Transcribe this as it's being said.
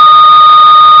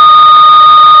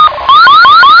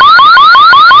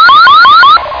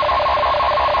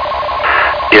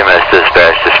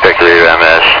dispatch to Speculator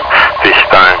EMS.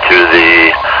 Respond to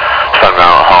the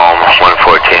Sunmount Home,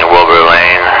 114 Wilbur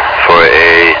Lane, for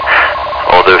a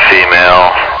older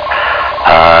female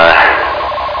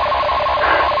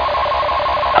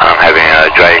having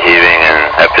dry heaving and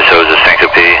episodes of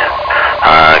syncope.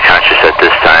 Conscious at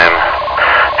this time,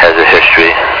 has a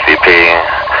history. Repeating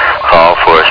call for